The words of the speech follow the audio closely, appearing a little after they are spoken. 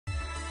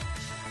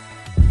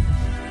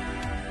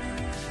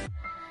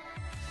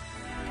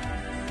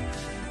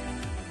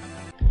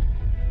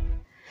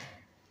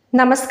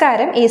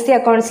നമസ്കാരം ഈസി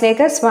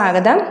അക്കൗണ്ട്സിലേക്ക്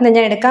സ്വാഗതം. ഇന്ന്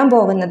ഞാൻ എടുക്കാൻ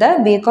പോകുന്നത്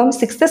ബികോം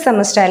 6th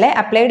സെമസ്റ്ററിലെ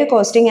അപ്ലൈഡ്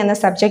കോസ്റ്റിംഗ് എന്ന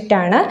സബ്ജക്റ്റ്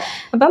ആണ്.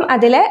 അപ്പം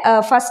അതിലെ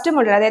ഫസ്റ്റ്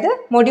മൊഡ്യൂൾ, അതായത്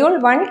മൊഡ്യൂൾ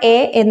 1A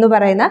എന്ന്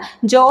പറയുന്ന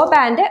ജോബ്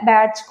ആൻഡ്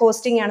ബാച്ച്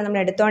കോസ്റ്റിംഗ് ആണ്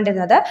നമ്മൾ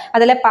എടുത്തുകൊണ്ടിരുന്നത്.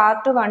 അതിലെ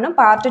പാർട്ട് 1ഉം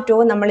പാർട്ട്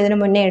 2ഉം നമ്മൾ ഇതിനു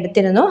മുന്നേ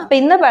എടുത്തിരുന്നു. അപ്പം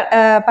ഇന്ന്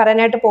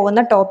പറയാനായിട്ട്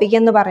പോകുന്ന ടോപ്പിക്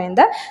എന്ന്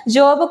പറയുന്നത്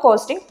ജോബ്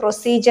കോസ്റ്റിംഗ്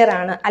പ്രൊസീജിയർ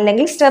ആണ്,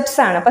 അല്ലെങ്കിൽ സ്റ്റെപ്സ്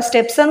ആണ്. അപ്പോൾ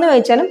സ്റ്റെപ്സ് എന്ന്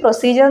ചോദിച്ചാലും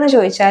പ്രൊസീജിയർ എന്ന്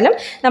ചോദിച്ചാലും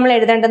നമ്മൾ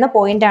എഴുതേണ്ടുന്ന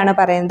പോയിന്റ് ആണ്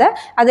പറയുന്നത്.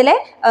 അതിലെ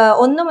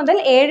 1 മുതൽ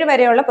 7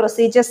 വരെയുള്ള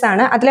പ്രൊസീജിയേഴ്സ്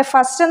ആണ്. അതിലെ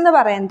ഫസ്റ്റ് എന്ന്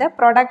പറയുന്നത്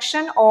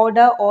production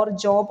order or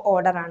job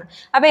order ആണ്.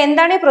 അപ്പോൾ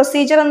എന്താണ് ഈ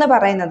പ്രൊസീജിയർ എന്ന്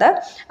പറയുന്നത്?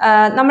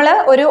 നമ്മൾ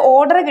ഒരു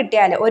ഓർഡർ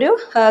കിട്ടിയാൽ, ഒരു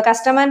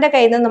കസ്റ്റമറിന്റെ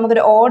കയ്യിൽ നിന്ന്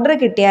നമുക്കൊരു ഓർഡർ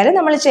കിട്ടിയാൽ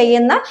നമ്മൾ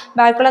ചെയ്യുന്ന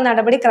ബാക്കിയുള്ള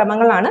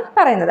നടപടിക്രമങ്ങളാണ്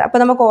പറയുന്നത്.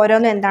 അപ്പോൾ നമുക്ക്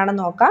ഓരോന്നും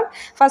എന്താണെന്ന് നോക്കാം.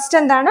 ഫസ്റ്റ്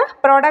എന്താണ്?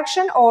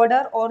 Production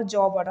order or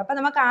job order. അപ്പോൾ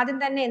നമുക്ക് ആദ്യം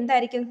തന്നെ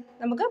എന്തായിരിക്കും?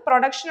 നമുക്ക്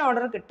പ്രൊഡക്ഷൻ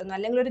ഓർഡർ കിട്ടുന്നു,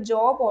 അല്ലെങ്കിൽ ഒരു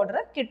ജോബ് ഓർഡർ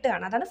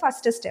കിട്ടുകയാണ്. അതാണ്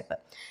ഫസ്റ്റ് സ്റ്റെപ്പ്.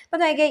 അപ്പോൾ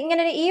നോക്കിയാൽ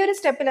ഇങ്ങനെ ഈ ഒരു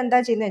സ്റ്റെപ്പിൽ എന്താ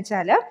ചെയ്യുന്നത്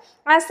വെച്ചാൽ,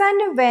 as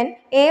and when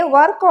A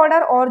work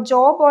order or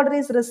job order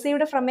is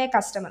received from A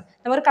customer.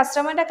 നമുക്ക്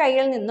കസ്റ്റമറിന്റെ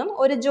കയ്യിൽ നിന്നും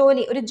ഒരു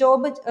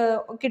ജോബ്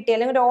കിട്ടി,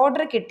 അല്ലെങ്കിൽ ഒരു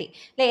ഓർഡർ കിട്ടി,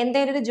 അല്ലെ,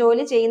 എന്തെങ്കിലും ഒരു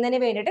ജോലി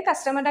ചെയ്യുന്നതിന് വേണ്ടിയിട്ട്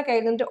കസ്റ്റമറിന്റെ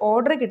കയ്യിൽ നിന്ന് ഒരു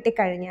ഓർഡർ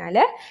കിട്ടിക്കഴിഞ്ഞാൽ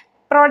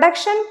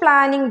പ്രൊഡക്ഷൻ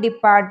പ്ലാനിംഗ്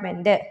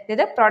ഡിപ്പാർട്ട്മെന്റ്,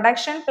 ഇത്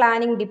പ്രൊഡക്ഷൻ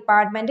പ്ലാനിംഗ്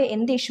ഡിപ്പാർട്ട്മെന്റ്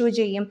എന്ത് ഇഷ്യൂ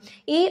ചെയ്യും?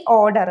 ഈ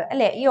ഓർഡർ,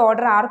 അല്ലെ, ഈ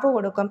ഓർഡർ ആർക്ക്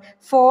കൊടുക്കും?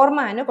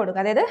 ഫോർമാന് കൊടുക്കും.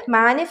 അതായത്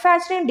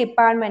മാനുഫാക്ചറിങ്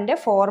ഡിപ്പാർട്ട്മെന്റ്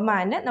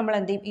ഫോർമാന് നമ്മൾ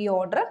എന്ത് ചെയ്യും? ഈ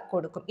ഓർഡർ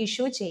കൊടുക്കും,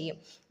 ഇഷ്യൂ ചെയ്യും.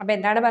 അപ്പോൾ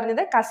എന്താണ്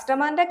പറഞ്ഞത്?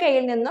 കസ്റ്റമറിന്റെ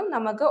കയ്യിൽ നിന്നും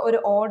നമുക്ക് ഒരു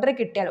ഓർഡർ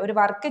കിട്ടിയാൽ, ഒരു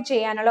വർക്ക്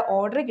ചെയ്യാനുള്ള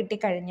ഓർഡർ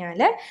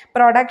കിട്ടിക്കഴിഞ്ഞാൽ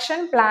പ്രൊഡക്ഷൻ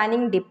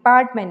പ്ലാനിംഗ്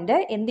ഡിപ്പാർട്ട്മെന്റ്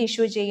എന്ത്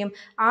ഇഷ്യൂ ചെയ്യും?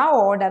 ആ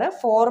ഓർഡർ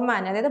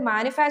ഫോർമാൻ, അതായത്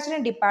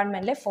മാനുഫാക്ചറിങ്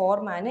ഡിപ്പാർട്ട്മെന്റിലെ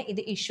ഫോർമാന്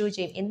ഇത് ഇഷ്യൂ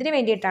ചെയ്യും. എന്തിനു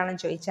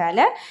വേണ്ടിയിട്ടാണെന്ന് ചോദിച്ചാൽ,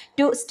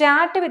 to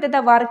start with the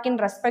work in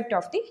respect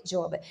of the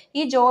job.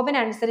 ഈ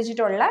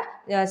ജോബിനനുസരിച്ചിട്ടുള്ള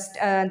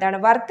എന്താണ്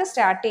വർക്ക്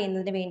സ്റ്റാർട്ട്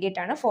ചെയ്യുന്നതിന്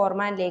വേണ്ടിയിട്ടാണ്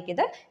ഫോർമാനിലേക്ക്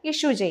ഇത്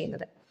ഇഷ്യൂ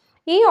ചെയ്യുന്നത്.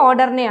 ഈ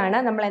ഓർഡറിനെയാണ്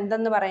നമ്മൾ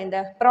എന്തെന്ന്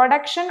പറയുന്നത്?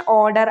 പ്രൊഡക്ഷൻ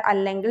ഓർഡർ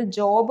അല്ലെങ്കിൽ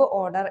ജോബ്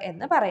ഓർഡർ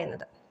എന്ന്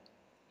പറയുന്നത്.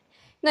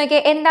 നോക്കിയേ,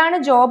 എന്താണ്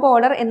ജോബ്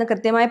ഓർഡർ എന്ന്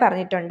കൃത്യമായി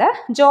പറഞ്ഞിട്ടുണ്ട്.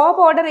 Job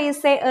order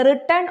is A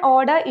return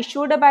order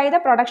issued by the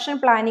production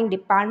planning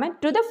department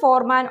to the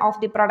Forman of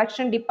the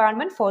production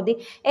department for the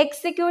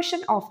execution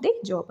of the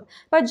job.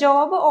 അപ്പോൾ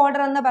job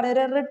order എന്ന്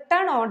പറയുന്നത് ഒരു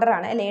റിട്ടേൺ ഓർഡർ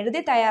ആണ്, അല്ലെ,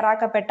 എഴുതി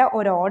തയ്യാറാക്കപ്പെട്ട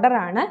ഒരു ഓർഡർ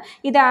ആണ്.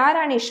 ഇത്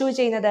ആരാണ് ഇഷ്യൂ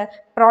ചെയ്യുന്നത്?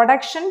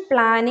 പ്രൊഡക്ഷൻ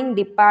പ്ലാനിംഗ്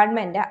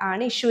ഡിപ്പാർട്ട്മെന്റ്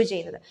ആണ് ഇഷ്യൂ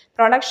ചെയ്യുന്നത്.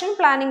 പ്രൊഡക്ഷൻ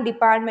പ്ലാനിംഗ്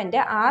ഡിപ്പാർട്ട്മെന്റ്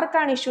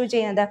ആർക്കാണ് ഇഷ്യൂ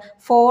ചെയ്യുന്നത്?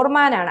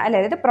 ഫോർമാൻ ആണ്, അല്ലെ,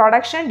 അതായത്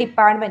പ്രൊഡക്ഷൻ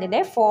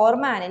ഡിപ്പാർട്ട്മെന്റിന്റെ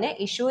ഫോർമാനിന്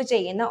ഇഷ്യൂ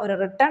ചെയ്യുന്ന ഒരു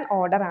റിട്ടേൺ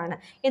ഓർഡർ ആണ്.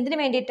 എന്തിനു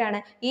വേണ്ടിയിട്ടാണ്?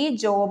 ഈ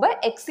ജോബ്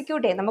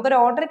എക്സിക്യൂട്ട് ചെയ്യാൻ. നമുക്കൊരു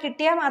ഓർഡർ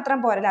കിട്ടിയാൽ മാത്രം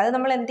പോരല്ലോ, അത്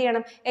നമ്മൾ എന്ത്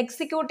ചെയ്യണം?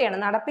 എക്സിക്യൂട്ട് ചെയ്യണം,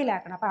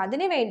 നടപ്പിലാക്കണം. അപ്പോൾ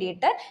അതിന്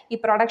വേണ്ടിയിട്ട് ഈ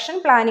പ്രൊഡക്ഷൻ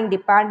പ്ലാനിംഗ്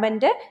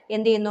ഡിപ്പാർട്ട്മെന്റ്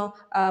എന്ത് ചെയ്യുന്നു?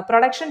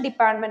 പ്രൊഡക്ഷൻ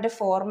ഡിപ്പാർട്ട്മെന്റ്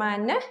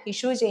ഫോർമാനിന്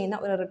ഇഷ്യൂ ചെയ്യുന്ന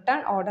ഒരു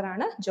റിട്ടേൺ ഓർഡർ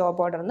ആണ്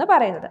ജോബ് ഓർഡർ എന്ന്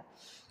പറയുന്നത്.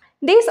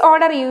 This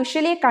order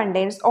usually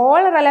contains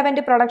all relevant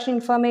production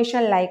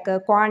information like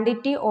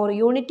quantity or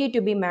unity to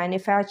be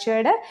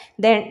manufactured,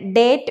 then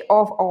date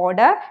of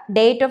order,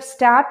 date of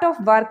start of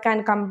work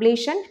and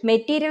completion,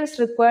 materials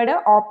required,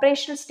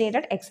 operations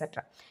needed, etc.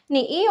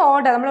 ഇനി ഈ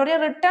order നമ്മളൊരു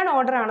return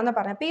order ആണെന്ന്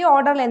പറഞ്ഞു. അപ്പോൾ ഈ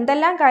ഓർഡറിൽ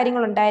എന്തെല്ലാം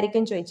കാര്യങ്ങൾ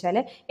ഉണ്ടായിരിക്കും ചോദിച്ചാൽ,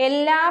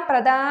 എല്ലാ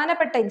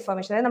പ്രധാനപ്പെട്ട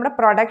ഇൻഫർമേഷൻ, അതായത് നമ്മുടെ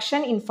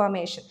പ്രൊഡക്ഷൻ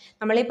ഇൻഫർമേഷൻ,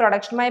 നമ്മൾ ഈ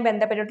പ്രൊഡക്ഷനുമായി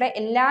ബന്ധപ്പെട്ടിട്ടുള്ള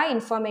എല്ലാ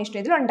ഇൻഫർമേഷനും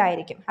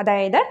ഇതിലുണ്ടായിരിക്കും.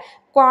 അതായത്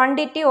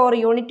quantity or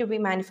unit two B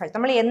manufacture,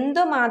 നമ്മൾ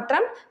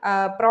എന്തുമാത്രം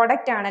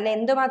പ്രോഡക്റ്റ് ആണ്, അല്ലെ,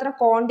 എന്തുമാത്രം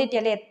ക്വാണ്ടിറ്റി,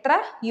 അല്ലെ, എത്ര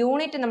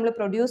യൂണിറ്റ് നമ്മൾ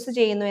പ്രൊഡ്യൂസ്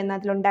ചെയ്യുന്നു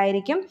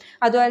എന്നതിലുണ്ടായിരിക്കും.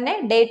 അതുപോലെ തന്നെ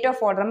ഡേറ്റ്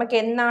ഓഫ് ഓർഡർ, നമുക്ക്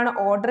എന്നാണ്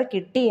ഓർഡർ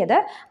കിട്ടിയത്,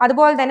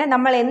 അതുപോലെ തന്നെ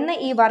നമ്മൾ എന്ന്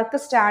ഈ വർക്ക്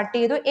സ്റ്റാർട്ട്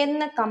ചെയ്തു,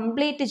 എന്ന്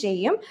കംപ്ലീറ്റ്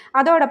ചെയ്യും,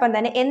 അതോടൊപ്പം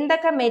തന്നെ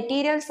എന്തൊക്കെ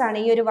മെറ്റീരിയൽസ് ആണ്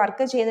ഈ ഒരു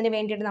വർക്ക് ചെയ്യുന്നതിന്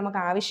വേണ്ടിയിട്ട് നമുക്ക്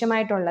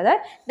ആവശ്യമായിട്ടുള്ളത്,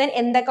 ദെൻ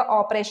എന്തൊക്കെ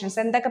ഓപ്പറേഷൻസ്,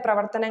 എന്തൊക്കെ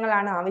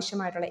പ്രവർത്തനങ്ങളാണ്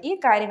ആവശ്യമായിട്ടുള്ളത്, ഈ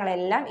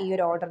കാര്യങ്ങളെല്ലാം ഈ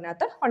ഒരു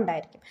ഓർഡറിനകത്ത്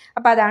ഉണ്ടായിരിക്കും.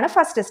 അപ്പോൾ അതാണ്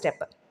ഫസ്റ്റ്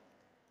സ്റ്റെപ്പ്.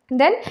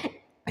 ദെൻ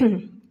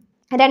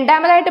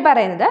രണ്ടാമതായിട്ട്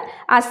പറയുന്നത്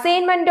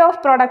assignment of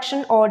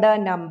production order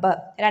number.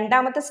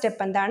 രണ്ടാമത്തെ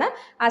സ്റ്റെപ്പ് എന്താണ്?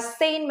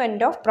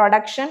 Assignment of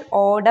production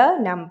order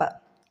number.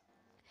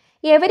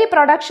 Every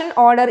production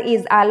order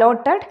is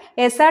allotted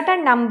a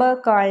certain number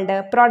called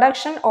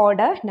production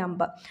order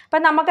number.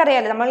 അപ്പം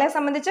നമുക്കറിയാലോ, നമ്മളെ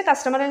സംബന്ധിച്ച്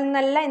കസ്റ്റമറിൽ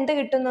നിന്നെല്ലാം എന്ത്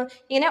കിട്ടുന്നു?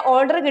 ഇങ്ങനെ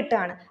ഓർഡർ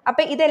കിട്ടുകയാണ്.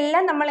 അപ്പം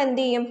ഇതെല്ലാം നമ്മൾ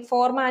എന്ത് ചെയ്യും?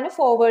 ഫോർമാന്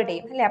ഫോർവേഡ്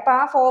ചെയ്യും, അല്ലേ? അപ്പോൾ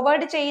ആ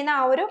ഫോർവേഡ് ചെയ്യുന്ന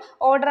ആ ഒരു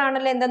ഓർഡർ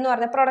ആണല്ലോ എന്തെന്ന്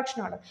പറഞ്ഞാൽ പ്രൊഡക്ഷൻ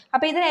ഓർഡർ.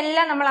 അപ്പോൾ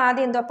ഇതിനെല്ലാം നമ്മൾ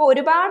ആദ്യം എന്തോ, അപ്പോൾ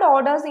ഒരുപാട്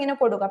ഓർഡേഴ്സ് ഇങ്ങനെ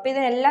കൊടുക്കും. അപ്പോൾ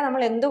ഇതിനെല്ലാം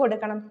നമ്മൾ എന്ത്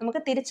കൊടുക്കണം?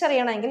 നമുക്ക്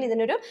തിരിച്ചറിയണമെങ്കിൽ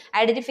ഇതിനൊരു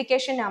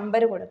ഐഡന്റിഫിക്കേഷൻ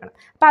നമ്പർ കൊടുക്കണം.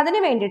 അപ്പോൾ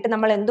അതിന് വേണ്ടിയിട്ട്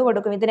നമ്മൾ എന്ത്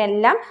കൊടുക്കും?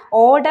 ഇതിനെല്ലാം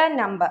ഓർഡർ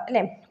നമ്പർ,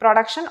 അല്ലേ,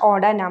 പ്രൊഡക്ഷൻ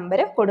ഓർഡർ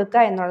നമ്പർ കൊടുക്കും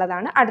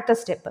എന്നുള്ളതാണ് അടുത്ത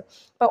സ്റ്റെപ്പ്.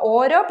 അപ്പോൾ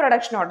ഓരോ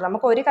പ്രൊഡക്ഷൻ ഓർഡർ,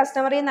 നമുക്ക് ഒരു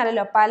കസ്റ്റമറിൽ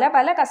നിന്നല്ലോ, പല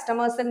പല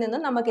കസ്റ്റമേഴ്സിൽ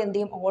നിന്നും നമുക്ക് എന്ത്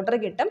ചെയ്യും? ഓർഡർ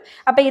കിട്ടും.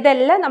 അപ്പോൾ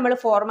ഇതെല്ലാം നമ്മൾ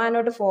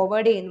ഫോർമാനോട്ട്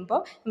ഫോർവേഡ് ചെയ്യുമ്പോൾ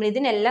നമ്മൾ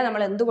ഇതിനെല്ലാം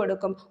നമ്മൾ എന്ത്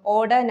കൊടുക്കും?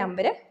 ഓർഡർ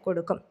നമ്പർ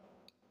കൊടുക്കും.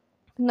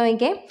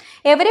 നോക്കിക്കേ,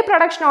 every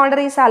production order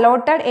is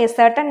allotted A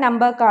certain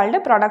number called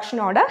production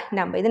order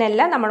number.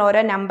 ഇതിനെല്ലാം നമ്മൾ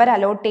ഓരോ നമ്പർ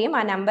അലോട്ട് ചെയ്യും.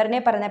 ആ നമ്പറിനെ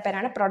പറയുന്ന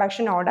പേരാണ്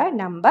production order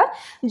number.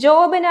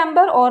 Job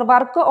number or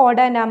work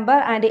order number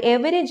and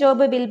every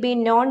job will be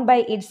non by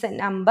it's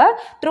number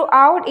through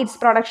out it's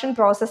production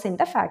process in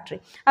the factory.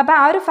 അപ്പോൾ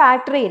ആ ഒരു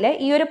ഫാക്ടറിയിൽ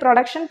ഈ ഒരു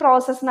പ്രൊഡക്ഷൻ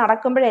പ്രോസസ്സ്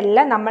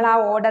നടക്കുമ്പോഴെല്ലാം നമ്മൾ ആ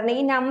ഓർഡറിനെ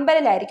ഈ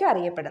നമ്പറിലായിരിക്കും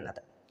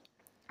അറിയപ്പെടുന്നത്.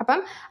 അപ്പം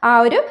ആ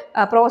ഒരു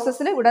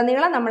പ്രോസസ്സിൽ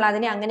ഉടനീളം നമ്മൾ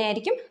അതിനെ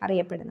അങ്ങനെയായിരിക്കും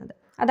അറിയപ്പെടുന്നത്.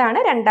 അതാണ്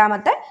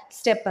രണ്ടാമത്തെ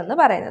സ്റ്റെപ്പ് എന്ന്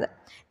പറയുന്നത്.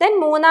 ദെൻ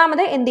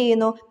മൂന്നാമത് എന്ത്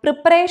ചെയ്യുന്നു?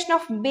 Preparation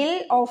of bill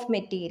of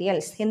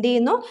materials. എന്ത്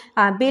ചെയ്യുന്നു?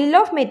 ബിൽ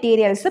ഓഫ്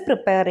മെറ്റീരിയൽസ്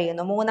പ്രിപ്പയർ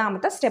ചെയ്യുന്നു.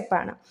 മൂന്നാമത്തെ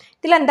സ്റ്റെപ്പാണ്.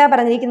 ഇതിലെന്താ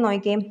പറഞ്ഞിരിക്കുന്നത്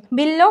നോക്കിയേ.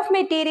 Bill of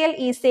material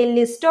is A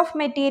list of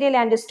material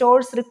and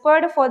stores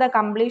required for the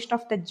completion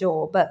of the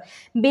job.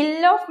 Bill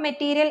of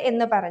material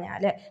എന്ന്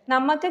പറഞ്ഞാൽ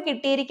നമുക്ക്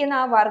കിട്ടിയിരിക്കുന്ന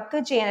ആ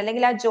വർക്ക് ചെയ്യാൻ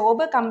അല്ലെങ്കിൽ ആ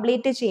ജോബ്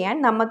കംപ്ലീറ്റ് ചെയ്യാൻ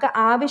നമുക്ക്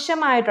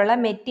ആവശ്യമായിട്ടുള്ള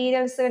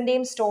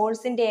മെറ്റീരിയൽസിൻ്റെയും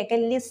സ്റ്റോഴ്സിൻ്റെയും ഒക്കെ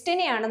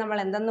ലിസ്റ്റിനെയാണ് നമ്മൾ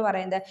എന്തെന്ന്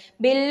പറയുന്നത്?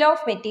 ബിൽ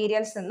ഓഫ്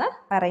മെറ്റീരിയൽസ് എന്ന്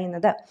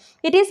പറയുന്നത്.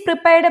 It is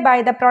prepared by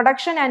the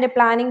production and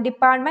planning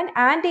department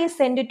and is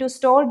send to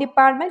store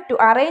department to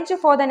arrange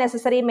for the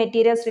necessary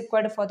materials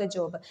required for the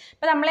job.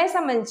 അപ്പോൾ നമ്മളെ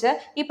സംബന്ധിച്ച്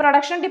ഈ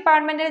പ്രൊഡക്ഷൻ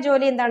ഡിപ്പാർട്ട്മെന്റിന്റെ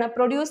ജോലി എന്താണ്?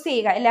 പ്രൊഡ്യൂസ്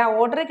ചെയ്യുക, അല്ല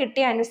ഓർഡർ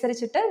കിട്ടിയ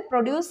അനുസരിച്ചിട്ട്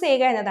പ്രൊഡ്യൂസ്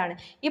ചെയ്യുക എന്നതാണ്.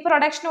 ഈ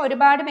പ്രൊഡക്ഷന്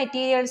ഒരുപാട്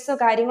മെറ്റീരിയൽസോ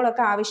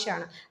കാര്യങ്ങളൊക്കെ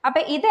ആവശ്യമാണ്.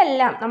 അപ്പോൾ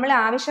ഇതെല്ലാം നമ്മൾ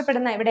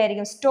ആവശ്യപ്പെടുന്ന എവിടെ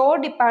ആയിരിക്കും? സ്റ്റോർ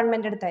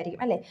ഡിപ്പാർട്ട്മെന്റ്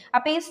അടുത്തായിരിക്കും അല്ലേ?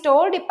 അപ്പോൾ ഈ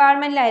സ്റ്റോർ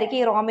ഡിപ്പാർട്ട്മെന്റിലായിരിക്കും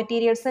ഈ റോ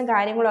മെറ്റീരിയൽസും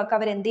കാര്യങ്ങളും ഒക്കെ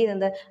അവർ എന്ത്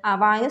ചെയ്യുന്നത്?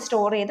 വാങ്ങി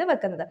സ്റ്റോർ ചെയ്ത്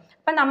വെക്കുന്നത്.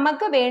 അപ്പം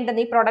നമുക്ക്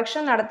വേണ്ടുന്ന ഈ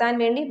പ്രൊഡക്ഷൻ നടത്താൻ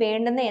വേണ്ടി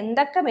വേണ്ടുന്ന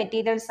എന്തൊക്കെ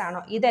മെറ്റീരിയൽസ് ആണോ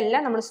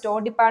ഇതെല്ലാം നമ്മൾ സ്റ്റോർ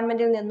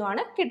ഡിപ്പാർട്ട്മെന്റിൽ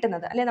നിന്നുമാണ്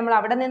കിട്ടുന്നത് അല്ലെ? നമ്മൾ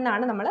അവിടെ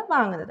നിന്നാണ് നമ്മൾ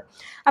വാങ്ങുന്നത്.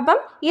 അപ്പം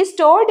ഈ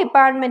സ്റ്റോർ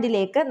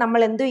ഡിപ്പാർട്ട്മെന്റിലേക്ക്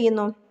നമ്മൾ എന്ത്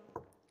ചെയ്യുന്നു?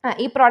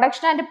 ഈ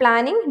പ്രൊഡക്ഷൻ ആൻഡ്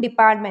പ്ലാനിംഗ്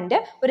ഡിപ്പാർട്ട്മെന്റ്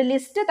ഒരു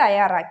ലിസ്റ്റ്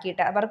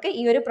തയ്യാറാക്കിയിട്ട് അവർക്ക്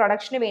ഈ ഒരു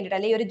പ്രൊഡക്ഷന് വേണ്ടിയിട്ട്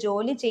അല്ലെങ്കിൽ ഒരു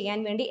ജോലി ചെയ്യാൻ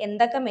വേണ്ടി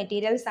എന്തൊക്കെ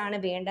മെറ്റീരിയൽസ് ആണ്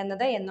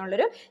വേണ്ടുന്നത്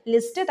എന്നുള്ളൊരു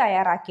ലിസ്റ്റ്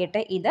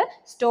തയ്യാറാക്കിയിട്ട് ഇത്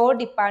സ്റ്റോർ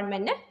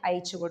ഡിപ്പാർട്ട്മെന്റിന്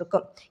അയച്ചു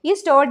കൊടുക്കും. ഈ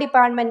സ്റ്റോർ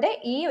ഡിപ്പാർട്ട്മെന്റ്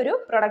ഈ ഒരു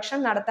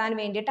പ്രൊഡക്ഷൻ നടത്താൻ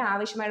വേണ്ടിയിട്ട്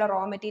ആവശ്യമായുള്ള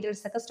റോ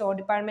മെറ്റീരിയൽസ് ഒക്കെ സ്റ്റോർ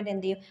ഡിപ്പാർട്ട്മെന്റ്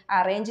എന്ത് ചെയ്യും?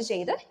 അറേഞ്ച്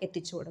ചെയ്ത്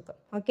എത്തിച്ചു കൊടുക്കും.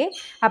 ഓക്കെ,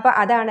 അപ്പോൾ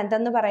അതാണ്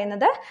എന്തെന്ന്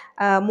പറയുന്നത്?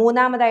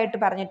 മൂന്നാമതായിട്ട്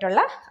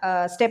പറഞ്ഞിട്ടുള്ള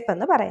സ്റ്റെപ്പ്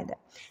എന്ന് പറയുന്നത്.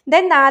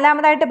 ദെൻ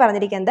നാലാമതായിട്ട്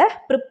പറഞ്ഞിരിക്കുന്നത്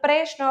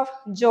പ്രിപ്പറേഷൻ ഓഫ്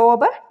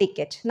ജോബ്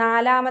ടിക്കറ്റ്.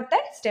 നാലാമത്തെ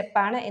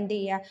സ്റ്റെപ്പാണ് എന്ത്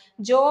ചെയ്യുക?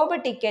 ജോബ്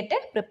ടിക്കറ്റ്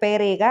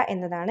പ്രിപ്പയർ ചെയ്യുക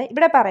എന്നതാണ്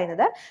ഇവിടെ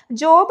പറയുന്നത്.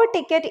 Job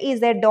ticket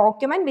is A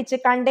document which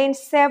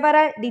contains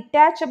several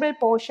detachable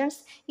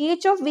portions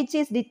each of which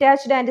is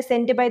detached and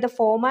send by the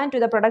Forman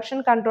to the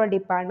production control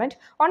department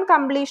on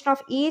completion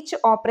of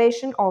each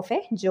operation of A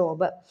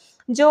job.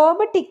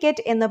 Job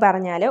ticket എന്ന്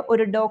പറഞ്ഞാൽ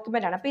ഒരു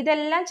document ആണ്. അപ്പോൾ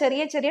ഇതെല്ലാം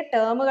ചെറിയ ചെറിയ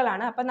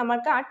ടേമുകളാണ്. അപ്പം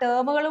നമുക്ക് ആ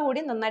ടേമുകൾ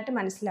കൂടി നന്നായിട്ട്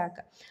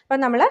മനസ്സിലാക്കുക. അപ്പം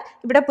നമ്മൾ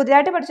ഇവിടെ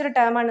പുതിയതായിട്ട് പഠിച്ചൊരു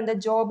ടേമാണ് എന്ത്?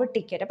 Job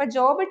ticket. അപ്പോൾ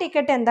ജോബ്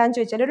ടിക്കറ്റ് എന്താണെന്ന്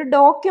ചോദിച്ചാൽ ഒരു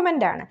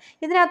ഡോക്യുമെന്റ് ആണ്.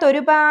 ഇതിനകത്ത്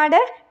ഒരുപാട്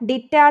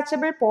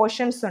ഡിറ്റാച്ചബിൾ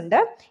പോർഷൻസ് ഉണ്ട്.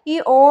 ഈ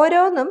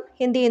ഓരോന്നും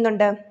എന്ത്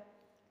ചെയ്യുന്നുണ്ട്?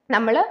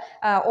 നമ്മൾ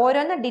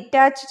ഓരോന്ന്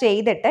ഡിറ്റാച്ച്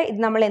ചെയ്തിട്ട് ഇത്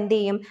നമ്മൾ എന്ത്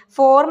ചെയ്യും?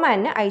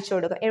 ഫോർമാനിന് അയച്ചു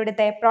കൊടുക്കും.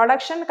 എവിടുത്തെ?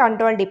 പ്രൊഡക്ഷൻ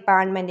കൺട്രോൾ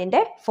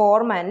ഡിപ്പാർട്ട്മെന്റിന്റെ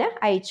ഫോർമാനിന്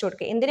അയച്ചു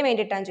കൊടുക്കുക. എന്തിനു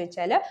വേണ്ടിയിട്ടാണെന്ന്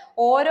ചോദിച്ചാൽ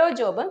ഓരോ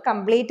ജോബും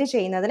കംപ്ലീറ്റ്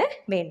ചെയ്യുന്നതിന്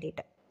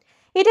വേണ്ടിയിട്ട്.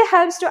 It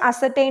helps to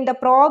ascertain the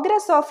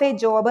progress of A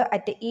job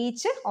at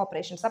each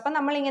operations. അപ്പം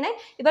നമ്മളിങ്ങനെ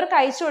ഇവർക്ക്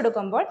അയച്ചു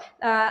കൊടുക്കുമ്പോൾ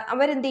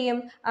അവരെന്ത് ചെയ്യും?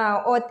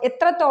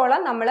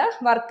 എത്രത്തോളം നമ്മൾ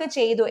വർക്ക്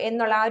ചെയ്തു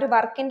എന്നുള്ള ആ ഒരു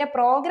വർക്കിൻ്റെ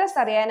പ്രോഗ്രസ്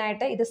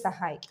അറിയാനായിട്ട് ഇത്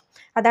സഹായിക്കും.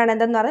 അതാണ്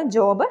എന്തെന്ന് പറയുന്നത്?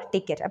 Job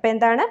ticket. അപ്പോൾ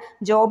എന്താണ്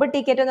ജോബ്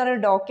ടിക്കറ്റ് എന്ന്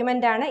പറയുന്ന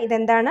ഡോക്യുമെൻ്റ് ആണ്.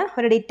 ഇതെന്താണ്?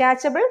 ഒരു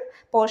ഡിറ്റാച്ചബിൾ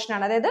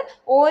പോർഷനാണ്. അതായത്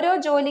ഓരോ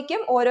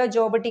ജോലിക്കും ഓരോ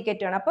ജോബ്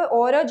ടിക്കറ്റുമാണ്. അപ്പോൾ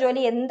ഓരോ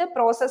ജോലി എന്ത്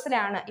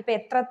പ്രോസസ്സിലാണ്, ഇപ്പോൾ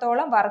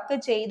എത്രത്തോളം വർക്ക്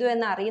ചെയ്തു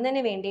എന്ന്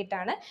അറിയുന്നതിന്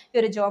വേണ്ടിയിട്ടാണ് ഈ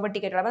ഒരു ജോബ്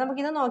ടിക്കറ്റ്. അപ്പോൾ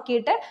നമുക്കിത്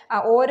നോക്കിയിട്ട്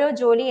ഓരോ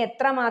ജോലി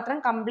എത്രമാത്രം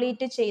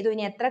കംപ്ലീറ്റ് ചെയ്തു,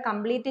 ഇനി എത്ര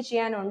കംപ്ലീറ്റ്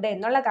ചെയ്യാനുണ്ട്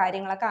എന്നുള്ള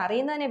കാര്യങ്ങളൊക്കെ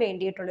അറിയുന്നതിന്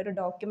വേണ്ടിയിട്ടുള്ളൊരു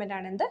ഡോക്യുമെൻ്റ്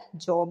ആണ് എന്ത്?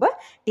 ജോബ്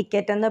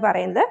ടിക്കറ്റ് എന്ന്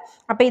പറയുന്നത്.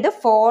 അപ്പോൾ ഇത്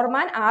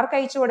ഫോർമാൻ ആർക്ക്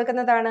അയച്ചു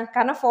കൊടുക്കുന്നതാണ്?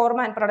 കാരണം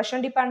ഫോർമാൻ പ്രൊഡക്ഷൻ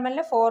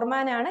ഡിപ്പാർട്ട്മെന്റിലെ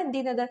ഫോർമാനാണ് എന്ത്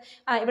ചെയ്യുന്നത്?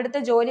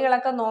 ഇവിടുത്തെ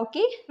ജോലികളൊക്കെ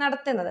നോക്കി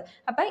നടത്തുന്നത്.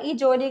 അപ്പം ഈ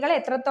ജോലികൾ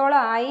എത്രത്തോളം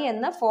ആയി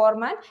എന്ന്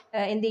ഫോർമാൻ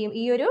എന്ത് ചെയ്യും?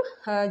 ഈ ഒരു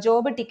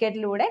ജോബ്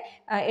ടിക്കറ്റിലൂടെ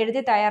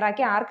എഴുതി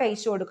തയ്യാറാക്കി ആർക്ക്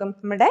അയച്ചു കൊടുക്കും?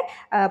 നമ്മുടെ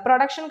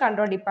പ്രൊഡക്ഷൻ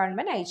കൺട്രോൾ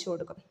ഡിപ്പാർട്ട്മെന്റ് അയച്ചു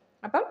കൊടുക്കും.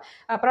 അപ്പം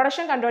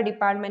പ്രൊഡക്ഷൻ കൺട്രോൾ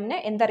ഡിപ്പാർട്ട്മെന്റിന്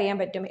എന്തറിയാൻ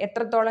പറ്റും?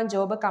 എത്രത്തോളം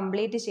ജോബ്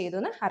കംപ്ലീറ്റ് ചെയ്തു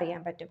എന്ന്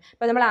അറിയാൻ പറ്റും.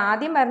 അപ്പോൾ നമ്മൾ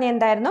ആദ്യം പറഞ്ഞ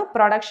എന്തായിരുന്നു?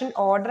 പ്രൊഡക്ഷൻ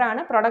ഓർഡർ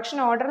ആണ്. പ്രൊഡക്ഷൻ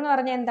ഓർഡർ എന്ന്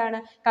പറഞ്ഞാൽ എന്താണ്?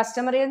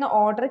 കസ്റ്റമറിൽ നിന്ന്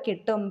ഓർഡർ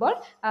കിട്ടുമ്പോൾ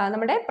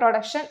നമ്മുടെ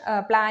പ്രൊഡക്ഷൻ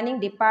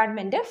പ്ലാനിംഗ്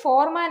ഡിപ്പാർട്ട്മെന്റ്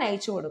ഫോർമാൻ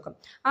അയച്ചു കൊടുക്കും.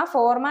 ആ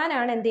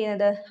ഫോർമാനാണ് എന്ത്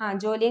ചെയ്യുന്നത്?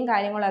 ജോലിയും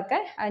കാര്യങ്ങളൊക്കെ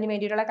അതിന്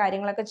വേണ്ടിയിട്ടുള്ള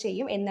കാര്യങ്ങളൊക്കെ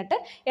ചെയ്യും. എന്നിട്ട്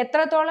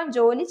എത്രത്തോളം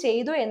ജോലി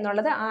ചെയ്തു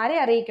എന്നുള്ളത് ആരെ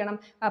അറിയിക്കണം?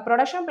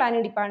 പ്രൊഡക്ഷൻ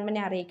പ്ലാനിംഗ്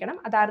ഡിപ്പാർട്ട്മെന്റിനെ അറിയിക്കണം.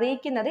 അത്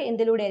അറിയിക്കുന്നത്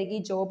എന്തിലൂടെ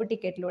ആയിരിക്കും? ഈ ജോബ്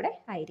ടിക്കറ്റിലൂടെ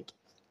ആയിരിക്കും.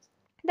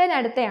 Then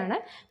അടുത്തയാണ്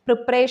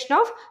preparation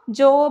of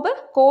job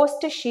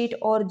cost sheet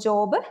or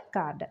job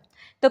card.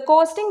 The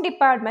costing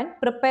department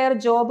prepare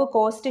job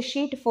cost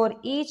sheet for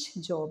each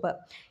job.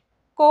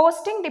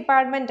 Costing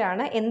department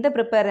ആണ് എന്ത്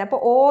പ്രിപ്പയർ ചെയ്യുന്നത്?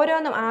 അപ്പോൾ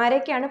ഓരോന്നും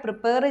ആരൊക്കെയാണ്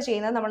പ്രിപ്പയർ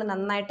ചെയ്യുന്നത് നമ്മൾ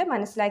നന്നായിട്ട്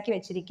മനസ്സിലാക്കി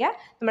വെച്ചിരിക്കുക.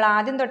 നമ്മൾ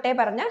ആദ്യം തൊട്ടേ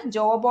പറഞ്ഞ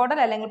ജോബ്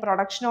ഓർഡർ അല്ലെങ്കിൽ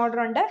പ്രൊഡക്ഷൻ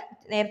ഓർഡർ ഉണ്ട്,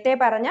 നേരത്തെ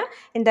പറഞ്ഞ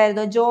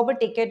എന്തായിരുന്നു? ജോബ്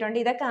ടിക്കറ്റ് ഉണ്ട്.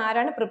 ഇതൊക്കെ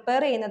ആരാണ്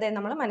പ്രിപ്പയർ ചെയ്യുന്നത് എന്ന്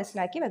നമ്മൾ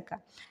മനസ്സിലാക്കി വെക്കുക.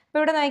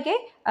 അപ്പോൾ ഇവിടെ നോക്കിയേ,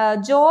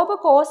 ജോബ്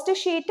കോസ്റ്റ്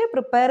ഷീറ്റ്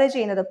പ്രിപ്പയർ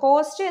ചെയ്യുന്നത്,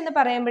 കോസ്റ്റ് എന്ന്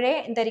പറയുമ്പോഴേ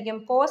എന്തായിരിക്കും?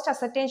 കോസ്റ്റ്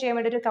അസർട്ടൈൻ ചെയ്യാൻ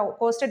വേണ്ടി ഒരു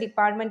കോസ്റ്റ്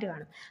ഡിപ്പാർട്ട്മെന്റ്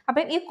കാണും.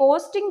 അപ്പം ഈ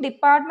കോസ്റ്റിംഗ്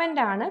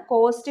ഡിപ്പാർട്ട്മെന്റ് ആണ്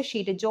cost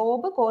sheet,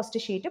 job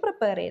cost sheet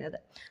prepare ചെയ്യുന്നത്.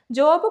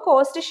 ജോബ്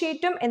കോസ്റ്റ്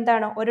ഷീറ്റും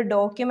എന്താണ്? ഒരു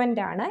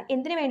ഡോക്യുമെന്റ് ആണ്.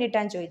 എന്തിനു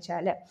വേണ്ടിയിട്ടാന്ന്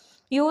ചോദിച്ചാൽ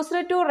used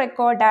to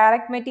record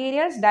direct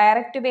materials,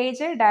 direct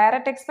wage,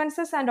 direct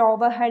expenses and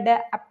overhead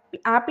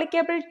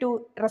applicable to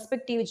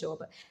respective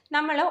job.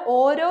 നമ്മൾ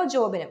ഓരോ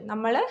ജോബിനും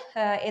നമ്മൾ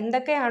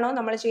എന്തൊക്കെയാണോ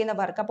നമ്മൾ ചെയ്യുന്ന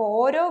വർക്ക്, അപ്പോൾ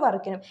ഓരോ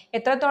വർക്കിനും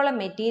എത്രത്തോളം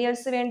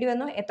മെറ്റീരിയൽസ് വേണ്ടി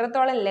വന്നു,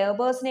 എത്രത്തോളം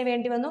ലേബേഴ്സിന്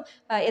വേണ്ടി വന്നു,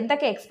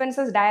 എന്തൊക്കെ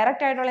എക്സ്പെൻസസ്,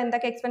 ഡയറക്റ്റ് ആയിട്ടുള്ള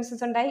എന്തൊക്കെ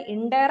എക്സ്പെൻസസ് ഉണ്ടായി,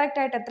 ഇൻഡയറക്റ്റ്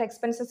ആയിട്ട് എത്ര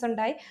എക്സ്പെൻസസ്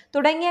ഉണ്ടായി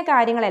തുടങ്ങിയ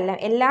കാര്യങ്ങളെല്ലാം,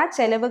 എല്ലാ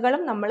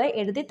ചെലവുകളും നമ്മൾ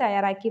എഴുതി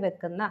തയ്യാറാക്കി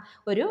വെക്കുന്ന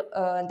ഒരു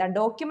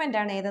ഡോക്യുമെന്റ്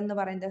ആണ് ഏതെന്ന്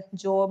പറയുന്നത്,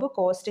 ജോബ്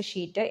കോസ്റ്റ്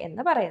ഷീറ്റ്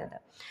എന്ന് പറയുന്നത്.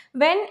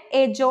 When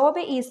a job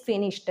is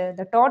finished,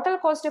 the total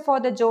cost for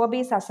the job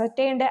is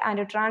ascertained and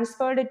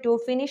transferred to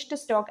finished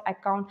stock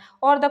account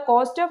or the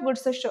cost of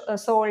goods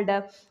sold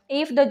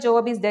if the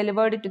job is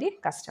delivered to the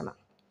customer.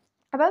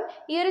 അപ്പം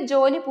ഈ ഒരു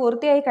ജോലി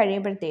പൂർത്തിയായി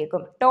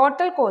കഴിയുമ്പോഴത്തേക്കും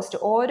total cost,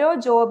 ഓരോ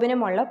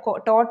ജോബിനുമുള്ള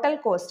total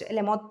cost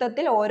അല്ലെ,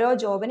 മൊത്തത്തിൽ ഓരോ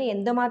ജോബിന്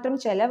എന്തുമാത്രം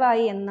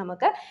ചിലവായി എന്ന്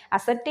നമുക്ക്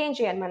അസർട്ടൈൻ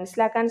ചെയ്യാൻ,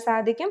 മനസ്സിലാക്കാൻ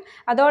സാധിക്കും.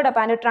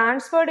 അതോടൊപ്പം അതിന്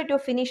transferred to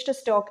finished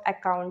stock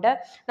account,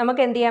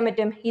 നമുക്ക് എന്ത് ചെയ്യാൻ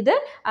പറ്റും, ഇത്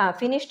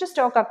ഫിനിഷ്ഡ്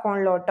സ്റ്റോക്ക്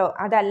അക്കൗണ്ടിലോട്ടോ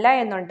അതല്ല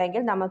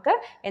എന്നുണ്ടെങ്കിൽ നമുക്ക്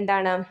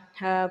എന്താണ്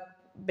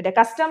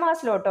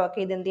കസ്റ്റമേഴ്സിലോട്ടോ ഒക്കെ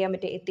ഇത് എന്ത് ചെയ്യാൻ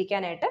പറ്റും,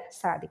 എത്തിക്കാനായിട്ട്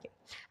സാധിക്കും.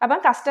 അപ്പം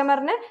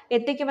കസ്റ്റമറിന്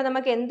എത്തിക്കുമ്പോൾ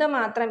നമുക്ക്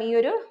എന്തുമാത്രം ഈ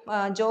ഒരു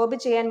ജോബ്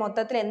ചെയ്യാൻ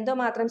മൊത്തത്തിൽ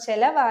എന്തുമാത്രം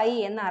ചിലവായി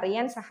എന്ന്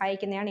അറിയാൻ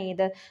സഹായിക്കുന്നതാണ്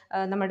ഏത്,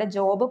 നമ്മുടെ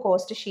ജോബ്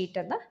കോസ്റ്റ് ഷീറ്റ്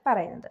എന്ന്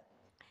പറയുന്നത്.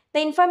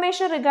 The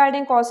information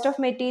regarding cost of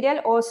material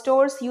or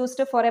stores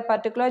used for a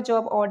particular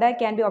job order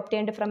can be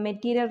obtained from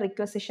material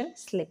requisition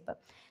slip.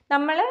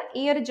 നമ്മൾ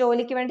ഈ ഒരു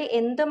ജോലിക്ക് വേണ്ടി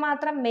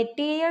എന്തുമാത്രം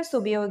മെറ്റീരിയൽസ്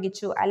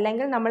ഉപയോഗിച്ചു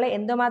അല്ലെങ്കിൽ നമ്മൾ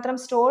എന്തുമാത്രം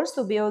സ്റ്റോഴ്സ്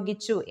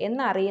ഉപയോഗിച്ചു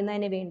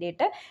എന്നറിയുന്നതിന്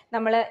വേണ്ടിയിട്ട്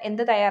നമ്മൾ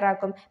എന്ത്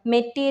തയ്യാറാക്കും,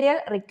 മെറ്റീരിയൽ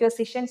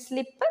റിക്വസിഷൻ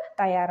സ്ലിപ്പ്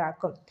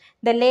തയ്യാറാക്കും.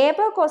 ദ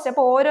ലേബർ കോസ്റ്റ്,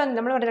 അപ്പോൾ ഓരോന്നും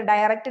നമ്മൾ പറയുന്നത്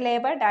ഡയറക്റ്റ്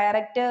ലേബർ,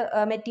 ഡയറക്റ്റ്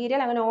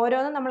മെറ്റീരിയൽ, അങ്ങനെ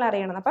ഓരോന്നും നമ്മൾ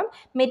അറിയണം. അപ്പം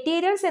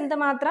മെറ്റീരിയൽസ്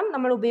എന്തുമാത്രം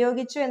നമ്മൾ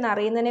ഉപയോഗിച്ചു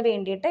എന്നറിയുന്നതിന്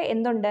വേണ്ടിയിട്ട്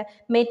എന്തുണ്ട്,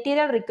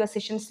 മെറ്റീരിയൽ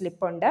റിക്വസിഷൻ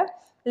സ്ലിപ്പ് ഉണ്ട്.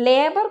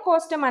 ലേബർ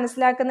കോസ്റ്റ്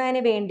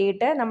മനസ്സിലാക്കുന്നതിന്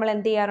വേണ്ടിയിട്ട് നമ്മൾ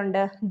എന്ത്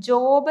ചെയ്യാറുണ്ട്,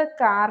 ജോബ്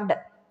കാർഡ്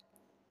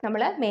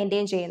നമ്മൾ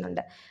മെയിൻറ്റെയിൻ ചെയ്യുന്നുണ്ട്.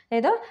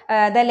 അതായത്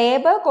the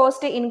labour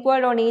cost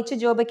inquired on each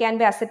job can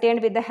be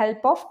ascertained with the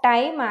help of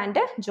time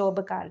and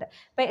job card.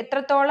 അപ്പോൾ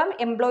എത്രത്തോളം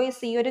എംപ്ലോയീസ്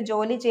ഈ ഒരു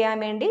ജോലി ചെയ്യാൻ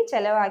വേണ്ടി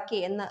ചിലവാക്കി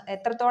എന്ന്,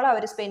 എത്രത്തോളം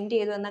അവർ സ്പെൻഡ്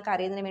ചെയ്തു എന്നൊക്കെ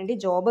അറിയുന്നതിന് വേണ്ടി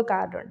job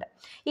കാർഡുണ്ട്.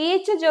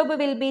 Each job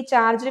will be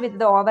charged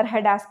with the over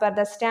head as per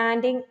the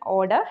standing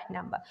order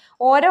number.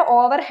 ഓരോ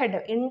ഓവർ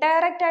ഹെഡ്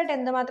ഇൻഡയറക്റ്റ് ആയിട്ട്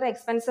എന്തുമാത്രം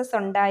എക്സ്പെൻസസ്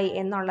ഉണ്ടായി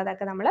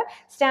എന്നുള്ളതൊക്കെ നമ്മൾ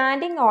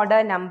സ്റ്റാൻഡിംഗ്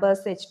ഓർഡർ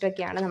നമ്പേഴ്സ്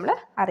വെച്ചിട്ടൊക്കെയാണ് നമ്മൾ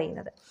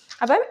അറിയുന്നത്.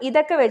 അപ്പം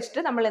ഇതൊക്കെ വെച്ചിട്ട്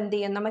നമ്മൾ എന്ത്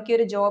ചെയ്യും, നമുക്ക് ഈ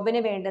ഒരു ജോബിന്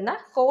വേണ്ടുന്ന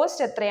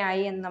കോസ്റ്റ്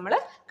എത്രയായി എന്ന് നമ്മൾ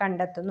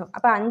കണ്ടെത്തുന്നു.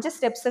 അപ്പോൾ 5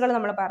 സ്റ്റെപ്സുകൾ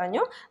നമ്മൾ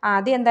പറഞ്ഞു.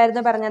 ആദ്യം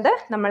എന്തായിരുന്നു പറഞ്ഞത്,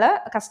 നമ്മൾ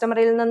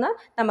കസ്റ്റമറിൽ നിന്ന്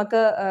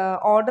നമുക്ക്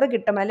ഓർഡർ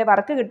കിട്ടുമ്പോൾ അല്ലെങ്കിൽ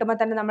വർക്ക് കിട്ടുമ്പോൾ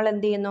തന്നെ നമ്മൾ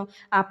എന്ത് ചെയ്യുന്നു,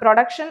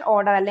 പ്രൊഡക്ഷൻ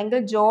ഓർഡർ അല്ലെങ്കിൽ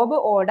ജോബ്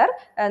ഓർഡർ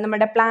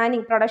നമ്മുടെ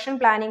പ്രൊഡക്ഷൻ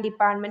പ്ലാനിങ്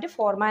ഡിപ്പാർട്ട്മെന്റ്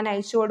ഫോർമാൻ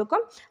അയച്ചു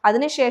കൊടുക്കും.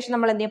 അതിനുശേഷം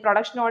നമ്മൾ എന്ത് ചെയ്യും,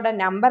 പ്രൊഡക്ഷൻ ഓർഡർ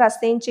നമ്പർ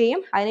അസൈൻ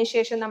ചെയ്യും.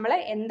 അതിനുശേഷം നമ്മൾ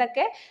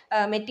എന്തൊക്കെ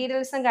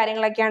മെറ്റീരിയൽസും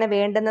കാര്യങ്ങളൊക്കെയാണ്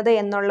വേണ്ടുന്നത്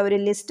എന്നുള്ള ഒരു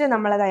ലിസ്റ്റ്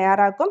നമ്മൾ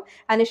തയ്യാറാക്കും.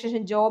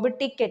 അതിനുശേഷം ജോബ്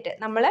ടിക്കറ്റ്,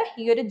 നമ്മൾ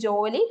ഈ ഒരു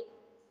ജോലി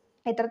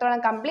എത്രത്തോളം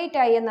കംപ്ലീറ്റ്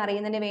ആയി എന്ന്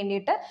അറിയുന്നതിന്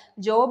വേണ്ടിയിട്ട്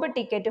ജോബ്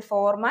ടിക്കറ്റ്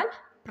ഫോർമാൻ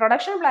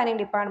പ്രൊഡക്ഷൻ പ്ലാനിങ്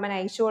ഡിപ്പാർട്ട്മെന്റ്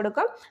അയച്ചു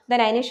കൊടുക്കും.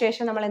 ദെൻ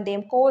അതിനുശേഷം നമ്മൾ എന്ത്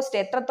ചെയ്യും, കോസ്റ്റ്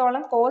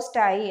എത്രത്തോളം കോസ്റ്റ്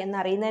ആയി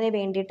എന്നറിയുന്നതിന്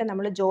വേണ്ടിയിട്ട്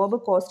നമ്മൾ ജോബ്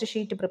കോസ്റ്റ്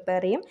ഷീറ്റ്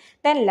പ്രിപ്പയർ ചെയ്യും.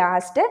 Then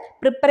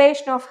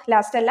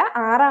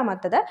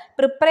ആറാമത്തത്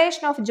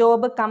preparation of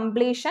job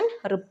completion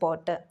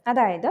report.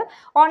 അതായത്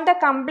on the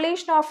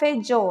completion of A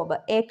job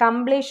A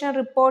completion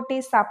report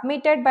is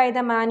submitted by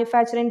the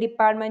manufacturing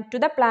department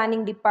to the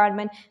planning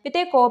department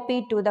with a copy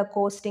to the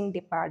costing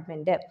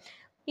department.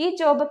 ഈ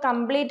job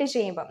complete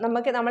ചെയ്യുമ്പോൾ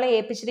നമ്മളെ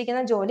ഏൽപ്പിച്ചിരിക്കുന്ന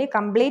ജോലി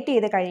complete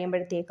ചെയ്ത്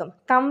കഴിയുമ്പോഴത്തേക്കും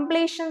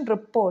completion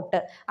report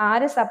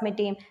ആര് submit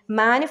ചെയ്യും,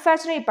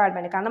 manufacturing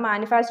department. കാരണം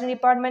മാനുഫാക്ചറിംഗ്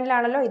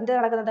ഡിപ്പാർട്ട്മെന്റിലാണല്ലോ എന്ത്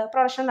നടക്കുന്നത്,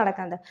 പ്രൊഡക്ഷൻ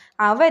നടക്കുന്നത്.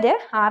 അവർ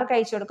ആർക്ക്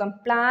അയച്ചു കൊടുക്കും,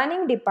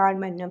 പ്ലാനിംഗ്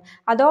ഡിപ്പാർട്ട്മെന്റിനും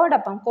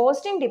അതോടൊപ്പം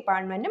കോസ്റ്റിംഗ്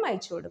ഡിപ്പാർട്ട്മെന്റിനും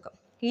അയച്ചു കൊടുക്കും.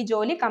 ഈ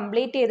ജോലി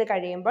കംപ്ലീറ്റ് ചെയ്ത്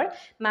കഴിയുമ്പോൾ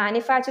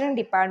മാനുഫാക്ചറിംഗ്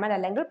ഡിപ്പാർട്ട്മെന്റ്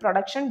അല്ലെങ്കിൽ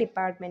പ്രൊഡക്ഷൻ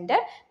ഡിപ്പാർട്ട്മെന്റ്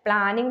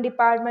പ്ലാനിംഗ്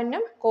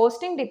ഡിപ്പാർട്ട്മെന്റിനും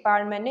കോസ്റ്റിംഗ്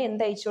ഡിപ്പാർട്ട്മെന്റിനും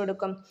എന്ത് അയച്ചു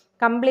കൊടുക്കും,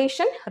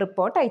 കംപ്ലീഷൻ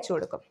റിപ്പോർട്ട് അയച്ചു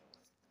കൊടുക്കും.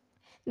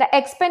 The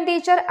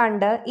expenditure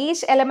under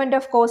each element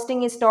of costing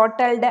is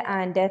totaled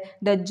and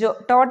the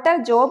total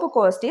job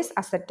cost is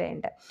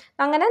ascertained.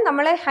 അങ്ങനെ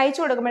നമ്മൾ അയച്ചു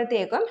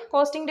കൊടുക്കുമ്പോഴത്തേക്കും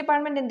കോസ്റ്റിംഗ്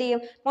ഡിപ്പാർട്ട്മെന്റ് എന്ത്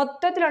ചെയ്യും,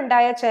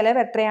 മൊത്തത്തിലുണ്ടായ ചെലവ്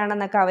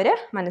എത്രയാണെന്നൊക്കെ അവർ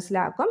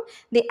മനസ്സിലാക്കും.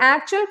 The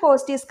actual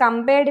cost is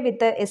compared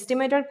with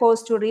estimated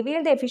cost to reveal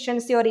the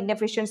efficiency or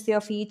inefficiency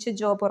of each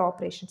job or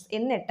operations.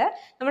 എന്നിട്ട്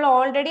നമ്മൾ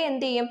already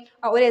എന്ത് ചെയ്യും,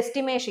 ഒരു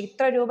എസ്റ്റിമേഷൻ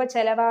ഇത്ര രൂപ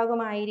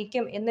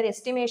ചെലവാകുമായിരിക്കും എന്നൊരു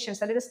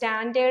എസ്റ്റിമേഷൻസ് അതൊരു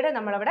സ്റ്റാൻഡേർഡ്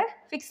നമ്മളവിടെ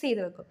ഫിക്സ്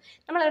ചെയ്ത് വെക്കും.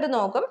 നമ്മളവിടെ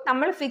നോക്കും,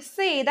 നമ്മൾ ഫിക്സ്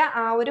ചെയ്ത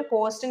ആ ഒരു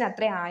കോസ്റ്റിന്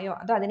അത്രയായോ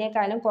അതോ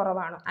അതിനേക്കാളും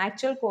കുറവാണോ,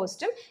 ആക്ച്വൽ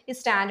കോസ്റ്റും ഈ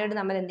സ്റ്റാൻഡേർഡ്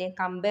നമ്മൾ എന്ത് ചെയ്യും,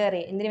 കമ്പയർ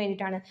ചെയ്യും. എന്തിനു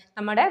വേണ്ടിയിട്ടാണ്,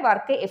 നമ്മുടെ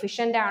വർക്ക്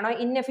എഫിഷ്യൻ്റ് ആണോ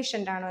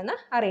ഇൻഎഫിഷ്യൻ്റ് ആണോ എന്ന്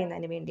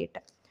അറിയുന്നതിന്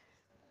വേണ്ടിയിട്ട്.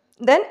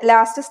 ദെൻ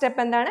ലാസ്റ്റ്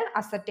സ്റ്റെപ്പ് എന്താണ്,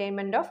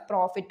 ascertainment of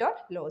profit or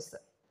loss.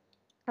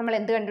 നമ്മൾ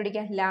എന്ത്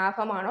കണ്ടുപിടിക്കുക,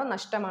 ലാഭമാണോ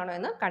നഷ്ടമാണോ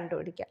എന്ന്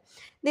കണ്ടുപിടിക്കുക.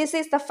 This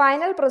is the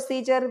final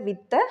procedure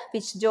with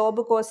which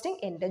job costing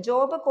end.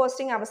 Job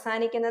costing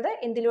അവസാനിക്കുന്നത്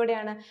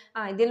എന്തിലൂടെയാണ്,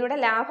 ഇതിലൂടെ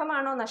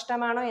ലാഭമാണോ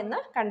നഷ്ടമാണോ എന്ന്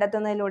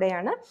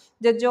കണ്ടെത്തുന്നതിലൂടെയാണ്.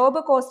 The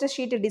job cost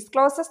sheet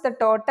discloses the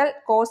total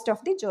cost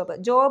of the job.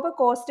 Job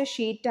cost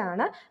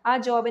ഷീറ്റാണ് ആ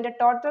ജോബിൻ്റെ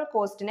ടോട്ടൽ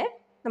കോസ്റ്റിനെ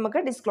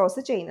നമുക്ക്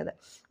ഡിസ്ക്ലോസ് ചെയ്യുന്നത്.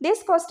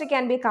 This cost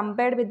can be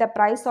compared with the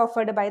price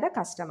offered by the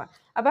customer.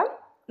 അപ്പം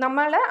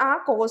നമ്മൾ ആ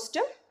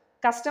കോസ്റ്റും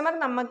കസ്റ്റമർ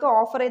നമുക്ക്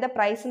ഓഫർ ചെയ്ത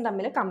പ്രൈസും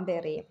തമ്മിൽ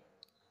കമ്പയർ ചെയ്യും.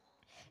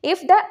 If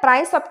the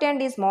price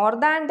obtained is more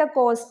than the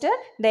cost,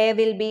 there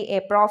will be a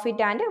profit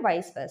and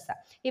vice versa.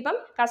 ഇപ്പം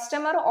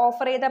കസ്റ്റമർ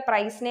ഓഫർ ചെയ്ത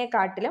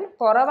പ്രൈസിനെക്കാട്ടിലും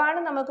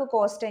കുറവാണ് നമുക്ക്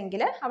കോസ്റ്റ്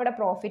എങ്കിൽ അവിടെ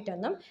പ്രോഫിറ്റ്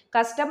എന്നും,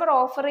 കസ്റ്റമർ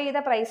ഓഫർ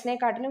ചെയ്ത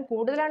പ്രൈസിനെക്കാട്ടിലും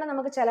കൂടുതലാണ്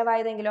നമുക്ക്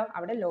ചിലവായതെങ്കിലോ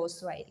അവിടെ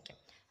ലോസും ആയിരിക്കും.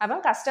 അപ്പം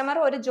കസ്റ്റമർ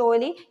ഒരു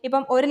ജോലി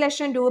ഇപ്പം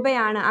 1,00,000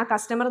 രൂപയാണ് ആ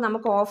കസ്റ്റമർ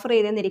നമുക്ക് ഓഫർ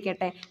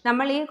ചെയ്തെന്നിരിക്കട്ടെ.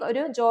 നമ്മൾ ഈ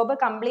ഒരു ജോബ്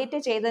കംപ്ലീറ്റ്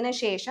ചെയ്തതിന്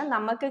ശേഷം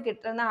നമുക്ക്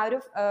കിട്ടുന്ന ആ ഒരു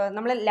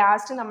നമ്മൾ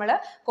ലാസ്റ്റ് നമ്മൾ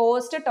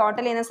കോസ്റ്റ്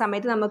ടോട്ടൽ ചെയ്യുന്ന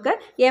സമയത്ത് നമുക്ക്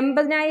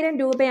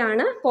 80,000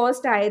 രൂപയാണ്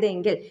കോസ്റ്റ്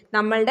ആയതെങ്കിൽ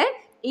നമ്മളുടെ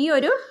ഈ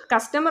ഒരു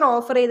കസ്റ്റമർ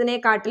ഓഫർ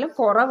ചെയ്തതിനെക്കാട്ടിലും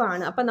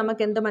കുറവാണ്. അപ്പം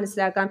നമുക്ക് എന്ത്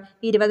മനസ്സിലാക്കാം?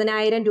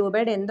 20,000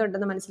 രൂപയുടെ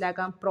എന്തുണ്ടെന്ന്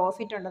മനസ്സിലാക്കാം?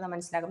 പ്രോഫിറ്റ് ഉണ്ടെന്ന്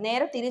മനസ്സിലാക്കാം.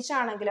 നേരെ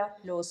തിരിച്ചാണെങ്കിലോ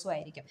ലോസും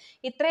ആയിരിക്കും.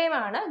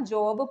 ഇത്രയുമാണ്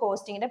ജോബ്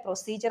പോസ്റ്റിങ്ങിൻ്റെ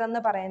പ്രൊസീജിയർ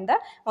എന്ന് പറയുന്നത്.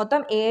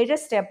 മൊത്തം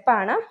 7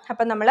 സ്റ്റെപ്പാണ്.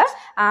 അപ്പം നമ്മൾ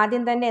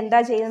ആദ്യം തന്നെ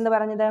എന്താ ചെയ്യുന്നത്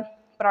പറഞ്ഞത്?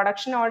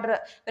 പ്രൊഡക്ഷൻ ഓർഡർ,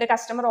 ഒരു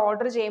കസ്റ്റമർ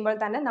ഓർഡർ ചെയ്യുമ്പോൾ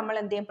തന്നെ നമ്മൾ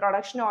എന്ത് ചെയ്യും?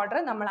 പ്രൊഡക്ഷൻ ഓർഡർ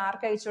നമ്മൾ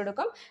ആർക്ക് അയച്ചു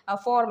കൊടുക്കും?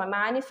 ഫോർമാൻ,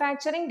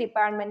 മാനുഫാക്ചറിങ്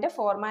ഡിപ്പാർട്ട്മെന്റ്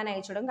ഫോർമാൻ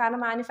അയച്ചു കൊടുക്കും.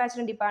 കാരണം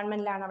മാനുഫാക്ചറിങ്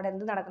ഡിപ്പാർട്ട്മെന്റിലാണ് അവിടെ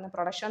എന്ത് നടക്കുന്നത്?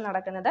 പ്രൊഡക്ഷൻ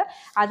നടക്കുന്നത്.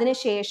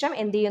 അതിനുശേഷം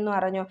എന്ത് ചെയ്യുന്നു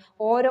പറഞ്ഞു?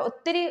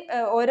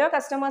 ഓരോ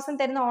കസ്റ്റമേഴ്സും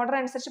തരുന്ന ഓർഡർ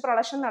അനുസരിച്ച്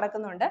പ്രൊഡക്ഷൻ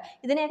നടക്കുന്നുണ്ട്.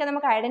 ഇതിനെയൊക്കെ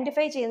നമുക്ക്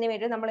ഐഡന്റിഫൈ ചെയ്യുന്നതിന്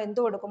വേണ്ടി നമ്മൾ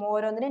എന്ത് കൊടുക്കും?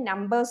 ഓരോന്നിനും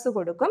നമ്പേഴ്സ്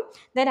കൊടുക്കും.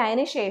 ദെൻ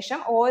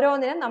അതിനുശേഷം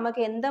ഓരോന്നിനും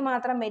നമുക്ക്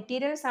എന്തുമാത്രം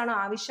മെറ്റീരിയൽസ് ആണോ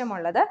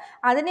ആവശ്യമുള്ളത്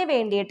അതിന്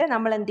വേണ്ടിയിട്ട്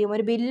നമ്മൾ എന്ത് ചെയ്യും?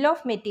 ഒരു ബിൽ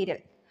ഓഫ്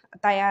മെറ്റീരിയൽ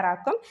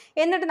തയ്യാറാക്കും.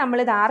 എന്നിട്ട് നമ്മൾ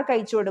ഇത് ആർക്ക്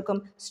അയച്ചു കൊടുക്കും?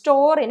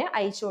 സ്റ്റോറിന്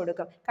അയച്ചു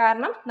കൊടുക്കും.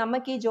 കാരണം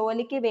നമുക്ക് ഈ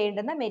ജോലിക്ക്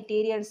വേണ്ടുന്ന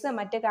മെറ്റീരിയൽസ്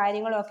മറ്റു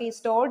കാര്യങ്ങളും ഒക്കെ ഈ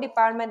സ്റ്റോർ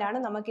ഡിപ്പാർട്ട്മെന്റ് ആണ്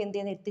നമുക്ക് എന്ത്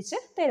ചെയ്യുന്നത്? എത്തിച്ച്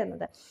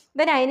തരുന്നത്.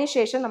 ദെൻ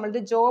അതിനുശേഷം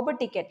നമ്മളൊരു ജോബ്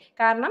ടിക്കറ്റ്,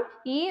 കാരണം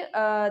ഈ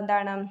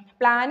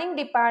പ്ലാനിംഗ്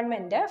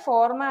ഡിപ്പാർട്ട്മെന്റ്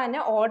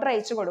ഫോർമാന് ഓർഡർ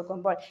അയച്ചു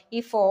കൊടുക്കുമ്പോൾ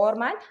ഈ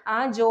ഫോർമാൻ ആ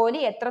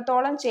ജോലി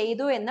എത്രത്തോളം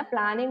ചെയ്തു എന്ന്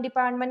പ്ലാനിംഗ്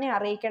ഡിപ്പാർട്ട്മെന്റിനെ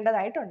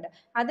അറിയിക്കേണ്ടതായിട്ടുണ്ട്.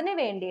 അതിന്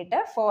വേണ്ടിയിട്ട്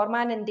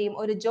ഫോർമാൻ എന്ത് ചെയ്യും?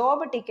 ഒരു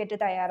ജോബ് ടിക്കറ്റ്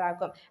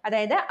തയ്യാറാക്കും.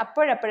 അതായത്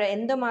അപ്പോഴപ്പോഴും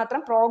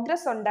എന്തുമാത്രം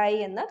പ്രോഗ്രസ് ഉണ്ടായി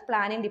എന്ന്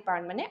പ്ലാനിംഗ്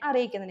ഡിപ്പാർട്ട്മെന്റിനെ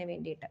അറിയിക്കുന്നതിന്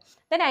വേണ്ടിയിട്ട്.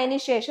 ദെൻ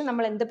അതിനുശേഷം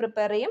നമ്മൾ എന്ത്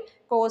പ്രിപ്പയർ ചെയ്യും?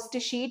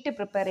 കോസ്റ്റ് ഷീറ്റ്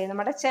പ്രിപ്പയർ ചെയ്യും,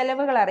 നമ്മുടെ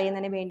ചെലവുകൾ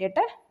അറിയുന്നതിന്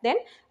വേണ്ടിയിട്ട്. ദെൻ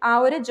ആ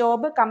ഒരു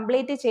ജോബ്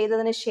കംപ്ലീറ്റ്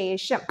ചെയ്തതിന്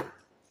ശേഷം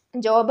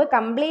ജോബ്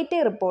കംപ്ലീറ്റ്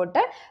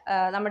റിപ്പോർട്ട്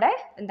നമ്മുടെ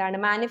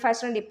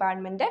മാനുഫാക്ചറിംഗ്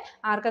ഡിപ്പാർട്ട്മെന്റ്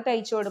ആർക്കൊക്കെ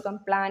അയച്ചു കൊടുക്കും?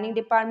 പ്ലാനിംഗ്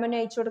ഡിപ്പാർട്ട്മെന്റിന്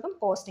അയച്ചു കൊടുക്കും,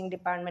 കോസ്റ്റിംഗ്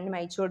ഡിപ്പാർട്ട്മെന്റിനും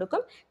അയച്ചു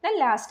കൊടുക്കും. ദെൻ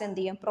ലാസ്റ്റ് എന്ത്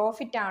ചെയ്യും?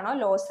 പ്രോഫിറ്റ് ആണോ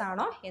ലോസ്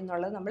ആണോ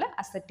എന്നുള്ളത് നമ്മൾ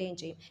അസർട്ടൈൻ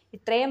ചെയ്യും.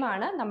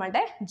 ഇത്രയുമാണ്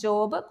നമ്മുടെ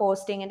ജോബ്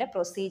കോസ്റ്റിങ്ങിന്റെ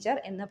പ്രൊസീജിയർ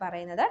എന്ന്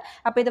പറയുന്നത്.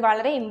 അപ്പോൾ ഇത്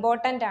വളരെ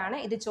ഇമ്പോർട്ടൻ്റ് ആണ്.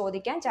 ഇത്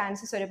ചോദിക്കാൻ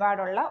ചാൻസസ്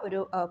ഒരുപാടുള്ള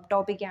ഒരു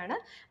ടോപ്പിക്കാണ്.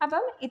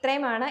 അപ്പം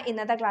ഇത്രയുമാണ്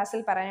ഇന്നത്തെ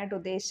ക്ലാസ്സിൽ പറയാനായിട്ട്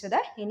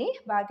ഉദ്ദേശിച്ചത്. ഇനി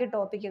ബാക്കി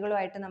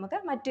ടോപ്പിക്കുകളുമായിട്ട് നമുക്ക്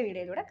മറ്റു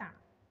വീഡിയോയിലൂടെ കാണാം.